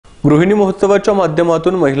गृहिणी महोत्सवाच्या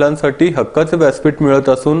माध्यमातून महिलांसाठी हक्काचे व्यासपीठ मिळत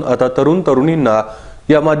असून आता तरुण तरुणींना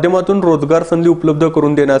या माध्यमातून रोजगार संधी उपलब्ध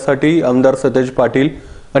करून देण्यासाठी आमदार सतेज पाटील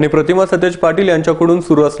आणि प्रतिमा सतेज पाटील यांच्याकडून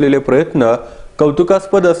सुरू असलेले प्रयत्न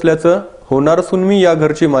कौतुकास्पद असल्याचं होणार सुनमी या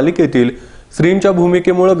घरची मालिकेतील श्रींच्या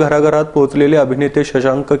भूमिकेमुळे घराघरात पोहोचलेले अभिनेते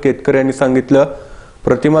शशांक केतकर यांनी सांगितलं।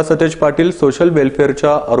 प्रतिमा सतेज पाटील सोशल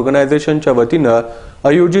वेलफेअरच्या ऑर्गनायझेशनच्या वतीनं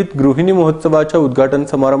आयोजित गृहिणी महोत्सवाच्या उद्घाटन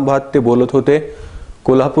समारंभात ते बोलत होते।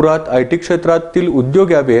 कोल्हापुरात आयटी क्षेत्रातील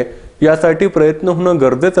उद्योग यावे यासाठी प्रयत्न होणं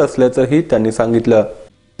गरजेचं असल्याचंही त्यांनी सांगितलं।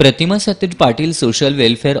 प्रतिमा Satej Patil social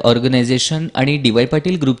welfare organisation आणि डीवाय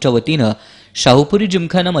पाटील ग्रुपच्या वतीनं शाहूपुरी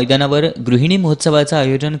जिमखाना मैदानावर गृहिणी महोत्सवाचं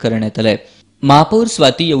आयोजन करण्यात आलंय। महापौर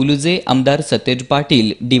स्वाती येवलुजे, आमदार सतेज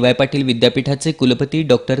पाटील, डीवाय पाटील विद्यापीठाचे कुलपती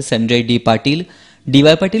doctor Sanjay D Patil,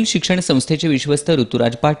 dy Patil शिक्षण संस्थेचे विश्वस्त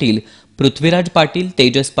ऋतुराज पाटील, पृथ्वीराज पाटील,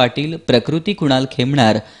 तेजस पाटील, प्रकृती कुणाल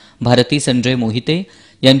खेमणार, भारती संजय मोहिते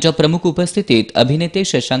यांच्या प्रमुख उपस्थितीत अभिनेते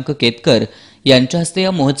शशांक केतकर यांच्या हस्ते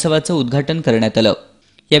या महोत्सवाचं उद्घाटन करण्यात आलं।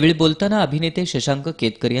 यावेळी बोलताना अभिनेते शशांक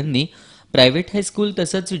केतकर यांनी प्रायव्हेट हायस्कूल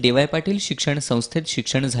तसंच डीवाय पाटील शिक्षण संस्थेत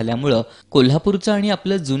शिक्षण झाल्यामुळे कोल्हापूरचं आणि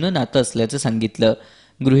आपलं जुनं नातं असल्याचं सांगितलं।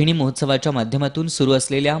 गृहिणी महोत्सवाच्या माध्यमातून सुरू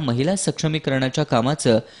असलेल्या महिला सक्षमीकरणाच्या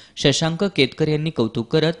कामाचं शशांक केतकर यांनी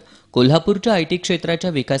कौतुक करत कोल्हापूरच्या आयटी क्षेत्राच्या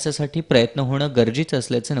विकासासाठी प्रयत्न होणं गरजेचं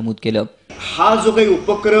असल्याचं नमूद केलं। हा जो काही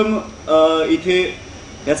उपक्रम इथे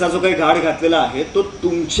याचा जो काही घाट घातलेला आहे तो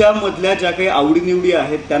तुमच्या मधल्या ज्या काही आवडीनिवडी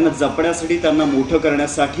आहेत त्यांना जपण्यासाठी, त्यांना मोठं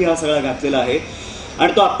करण्यासाठी हा सगळा घातलेला आहे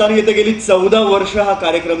आणि तो आता येथे गेली 14 वर्ष हा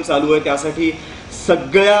कार्यक्रम चालू आहे। त्यासाठी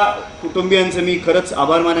सगळ्या कुटुंबियांचे मी खरंच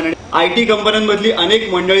आभार मानेन। आयटी कंपन्यांमधली अनेक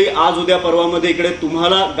मंडळी आज उद्या परवामध्ये इकडे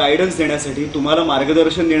तुम्हाला गायडन्स देण्यासाठी, तुम्हाला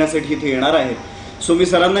मार्गदर्शन देण्यासाठी इथे येणार आहेत। सो मी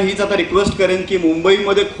सरांना हीच आता रिक्वेस्ट करेन की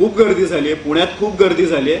मुंबईमध्ये खूप गर्दी झाली आहे, पुण्यात खूप गर्दी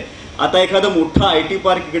झाली आहे, आता एखादा मोठा आयटी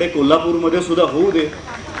पार्क इकडे कोल्हापूरमध्ये सुद्धा होऊ दे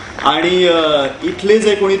आणि इथले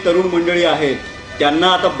जे कोणी तरुण मंडळी आहेत त्यांना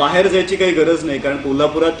आता बाहेर जायची काही गरज नाही, कारण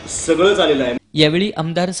कोल्हापुरात सगळं झालेलं आहे। यावेळी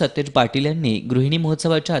आमदार सतेज पाटील यांनी गृहिणी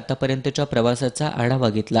महोत्सवाच्या आतापर्यंतच्या प्रवासाचा आढावा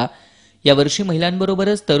घेतला। यावर्षी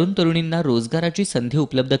महिलांबरोबरच तरुण तरुणींना रोजगाराची संधी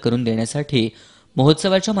उपलब्ध करून देण्यासाठी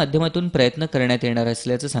महोत्सवाच्या माध्यमातून प्रयत्न करण्यात येणार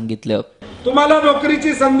असल्याचं सांगितलं। तुम्हाला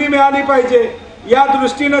नोकरीची संधी मिळाली पाहिजे या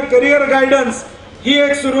दृष्टीने करिअर गायडन्स ही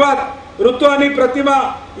एक सुरुवात ऋतू आणि प्रतिमा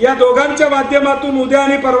या दोघांच्या माध्यमातून उद्या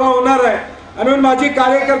आणि परवा होणार आहे। आणि माझी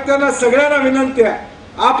कार्यकर्त्यांना सगळ्यांना विनंती आहे,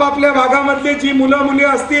 आपापल्या भागामधले जी मुलं मुली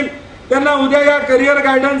असतील त्यांना उद्या या करिअर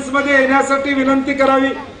गायडन्स मध्ये येण्यासाठी विनंती करावी।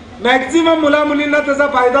 मॅक्झिमम मुला मुलींना त्याचा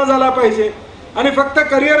फायदा झाला पाहिजे आणि फक्त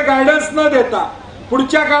करिअर गायडन्स न देता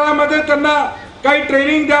पुढच्या काळामध्ये त्यांना काही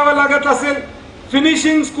ट्रेनिंग द्यावं लागत असेल,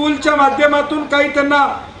 फिनिशिंग स्कूलच्या माध्यमातून काही त्यांना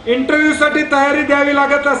इंटरव्ह्यूसाठी तयारी द्यावी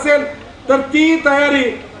लागत असेल तर ती तयारी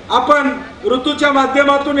आपण ऋतूच्या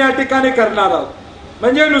माध्यमातून या ठिकाणी करणार आहोत।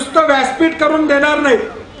 म्हणजे नुसतं व्यासपीठ करून देणार नाही,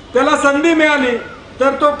 त्याला संधी मिळाली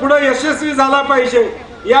तर तो पुढे यशस्वी झाला पाहिजे,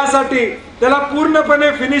 यासाठी त्याला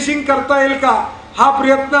पूर्णपणे फिनिशिंग करता येईल का हा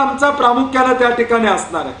प्रयत्न आमचा प्रामुख्याने त्या ठिकाणी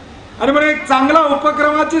असणार आहे। आणि म्हणजे एक चांगला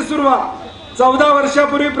उपक्रमाची सुरुवात 14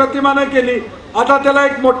 वर्षापूर्वी प्रतिमाने केली, आता त्याला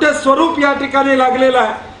एक मोठे स्वरूप या ठिकाणी लागलेलं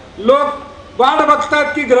आहे। लोक वाट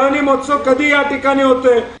बघतात की गृहिणी महोत्सव कधी या ठिकाणी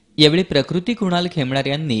होतोय। यावेळी प्रकृती कुणाल खेमणार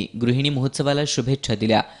यांनी गृहिणी महोत्सवाला शुभेच्छा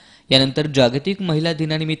दिल्या। यानंतर जागतिक महिला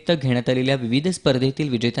दिनानिमित्त घेण्यात आलेल्या विविध स्पर्धेतील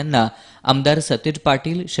विजेत्यांना आमदार सतेज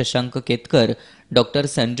पाटील, शशांक केतकर, डॉक्टर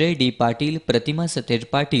संजय डी पाटील, प्रतिमा सतेज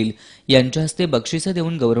पाटील यांच्या हस्ते बक्षिसं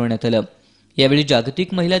देऊन गौरवण्यात आलं। यावेळी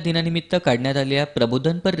जागतिक महिला दिनानिमित्त काढण्यात आलेल्या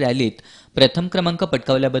प्रबोधनपर रॅलीत प्रथम क्रमांक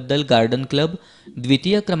पटकावल्याबद्दल गार्डन क्लब,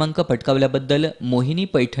 द्वितीय क्रमांक पटकावल्याबद्दल मोहिनी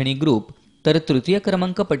पैठणी ग्रुप तर तृतीय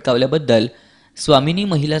क्रमांक पटकावल्याबद्दल स्वामिनी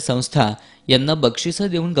महिला संस्था यांना बक्षिसं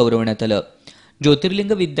देऊन गौरवण्यात आलं।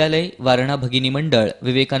 ज्योतिर्लिंग विद्यालय, वारणा भगिनी मंडळ,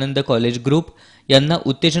 विवेकानंद कॉलेज ग्रुप यांना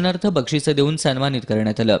उत्तेजनार्थ बक्षिसं देऊन सन्मानित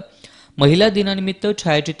करण्यात आलं। महिला दिनानिमित्त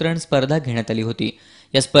छायाचित्रण स्पर्धा घेण्यात आली होती।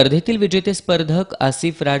 या स्पर्धेतील विजेते स्पर्धक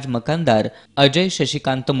आसिफ राज मकानदार, अजय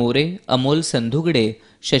शशिकांत मोरे, अमोल संधुगडे,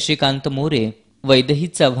 शशिकांत मोरे, वैदेही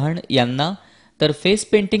चव्हाण यांना तर फेस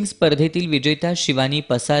पेंटिंग स्पर्धेतील विजेत्या शिवानी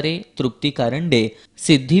पसारे, तृप्ती कारंडे,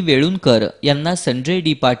 सिद्धी वेळुणकर यांना संजय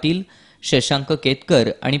डी पाटील, शशांक केतकर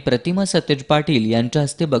आणि प्रतिमा सतेज पाटील यांच्या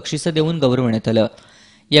हस्ते बक्षिसं देऊन गौरवण्यात आलं।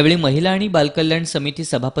 यावेळी महिला आणि बालकल्याण समिती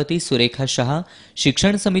सभापती सुरेखा शहा,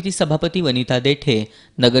 शिक्षण समिती सभापती वनिता देठे,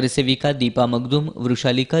 नगरसेविका दीपा मगदूम,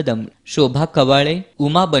 वृषाली कदम, शोभा कवाळे,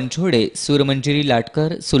 उमा बनछोडे, सूरमंजिरी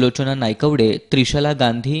लाटकर, सुलोचना नायकवडे, त्रिशला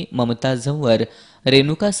गांधी, ममता झंवर,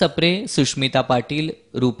 रेणुका सप्रे, सुष्मिता पाटील,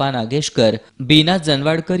 रूपा नागेशकर, बीना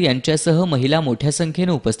जनवाडकर यांच्यासह महिला मोठ्या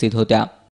संख्येने उपस्थित होत्या।